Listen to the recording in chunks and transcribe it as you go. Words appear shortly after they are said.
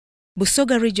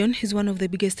Busoga region is one of the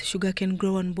biggest sugarcane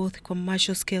grower on both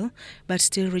commercial scale, but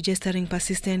still registering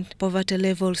persistent poverty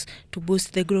levels. To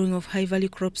boost the growing of high-value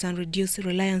crops and reduce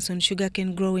reliance on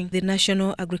sugarcane growing, the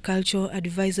National Agricultural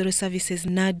Advisory Services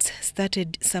 (NADS)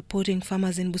 started supporting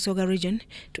farmers in Busoga region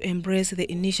to embrace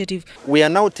the initiative. We are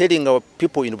now telling our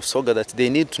people in Busoga that they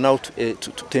need to now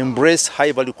to embrace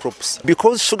high-value crops,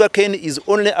 because sugarcane is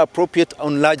only appropriate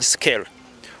on large scale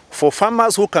for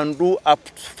farmers who can do up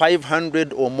to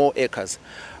 500 or more acres.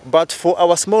 But for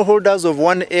our smallholders of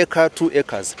 1 acre, 2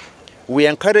 acres, we are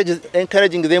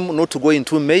encouraging them not to go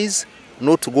into maize,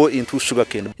 not to go into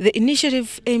sugarcane. The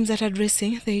initiative aims at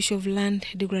addressing the issue of land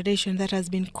degradation that has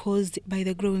been caused by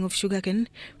the growing of sugarcane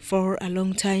for a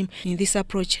long time. In this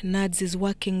approach, NADS is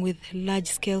working with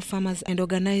large-scale farmers and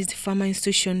organized farmer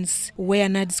institutions where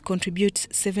NADS contributes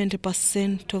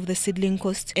 70% of the seedling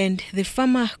cost and the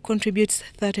farmer contributes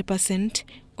 30%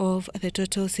 of the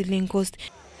total seedling cost.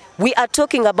 We are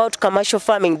talking about commercial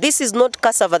farming. This is not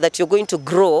cassava that you're going to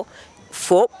grow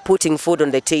for putting food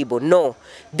on the table. No,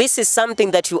 this is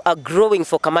something that you are growing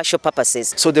for commercial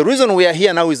purposes. So the reason we are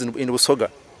here now is in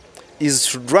Busoga is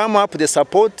to drum up the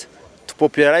support to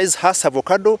popularize Hass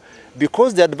Avocado,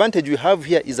 because the advantage we have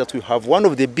here is that we have one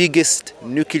of the biggest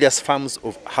nucleus farms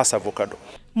of Hass Avocado.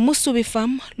 Musubi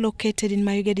Farm, located in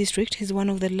Mayuge district, is one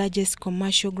of the largest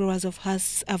commercial growers of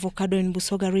Hass Avocado in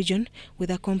Busoga region with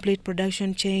a complete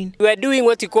production chain. We are doing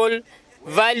what we call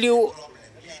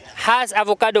Hass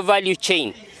Avocado value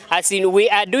chain, as in we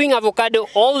are doing avocado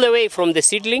all the way from the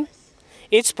seedling,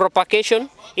 its propagation,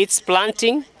 its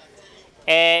planting,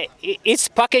 its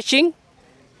packaging,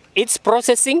 its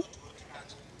processing,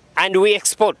 and we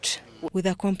export. With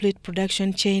a complete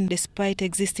production chain, despite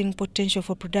existing potential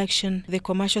for production, the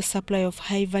commercial supply of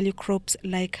high-value crops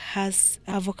like Hass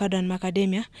Avocado and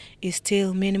macadamia is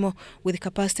still minimal. With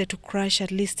capacity to crush at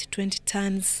least 20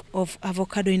 tons of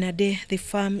avocado in a day, the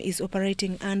farm is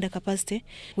operating under capacity,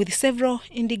 with several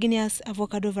indigenous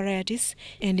avocado varieties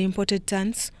and imported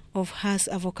tons of Hass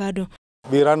Avocado.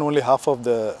 We run only half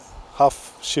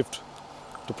shift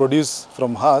to produce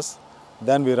from Hass,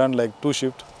 then we run like 2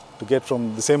 shifts to get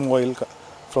from the same oil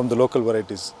from the local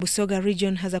varieties. Busoga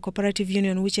region has a cooperative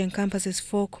union which encompasses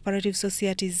 4 cooperative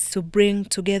societies to bring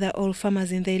together all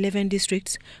farmers in the 11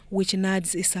 districts which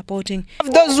NADS is supporting.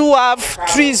 Those who have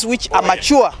trees which are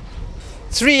mature,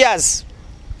 3 years,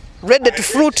 ready to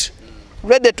fruit,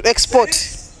 ready to export.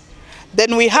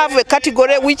 Then we have a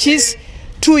category which is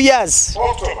 2 years.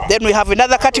 Then we have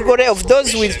another category of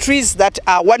those with trees that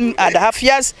are 1.5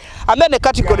 years, and then a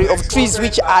category of trees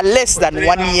which are less than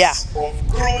 1 year.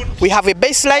 We have a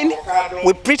baseline.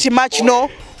 We pretty much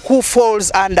know who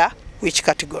falls under which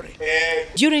category.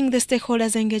 During the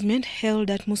stakeholders engagement held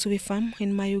at Musubi Farm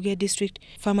in Mayuge district,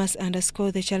 farmers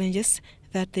underscore the challenges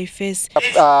that they face.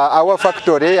 Our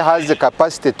factory has the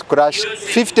capacity to crush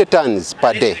 50 tons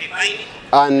per day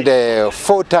and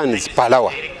 4 tons per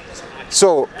hour.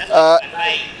 So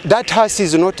that Hass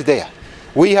is not there.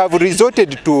 We have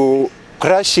resorted to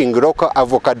crushing local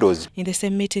avocados. In the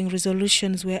same meeting,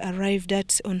 resolutions were arrived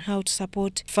at on how to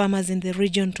support farmers in the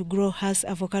region to grow Hass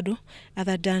Avocado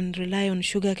other than rely on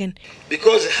sugarcane.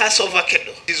 Because Hass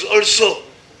Avocado is also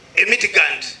a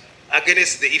mitigant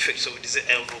against the effects of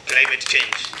climate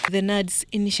change. The NADS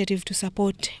initiative to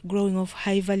support growing of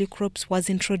high-value crops was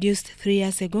introduced 3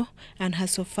 years ago and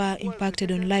has so far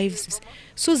impacted on lives.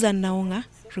 Susan Naonga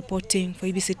reporting for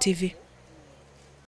EBC TV.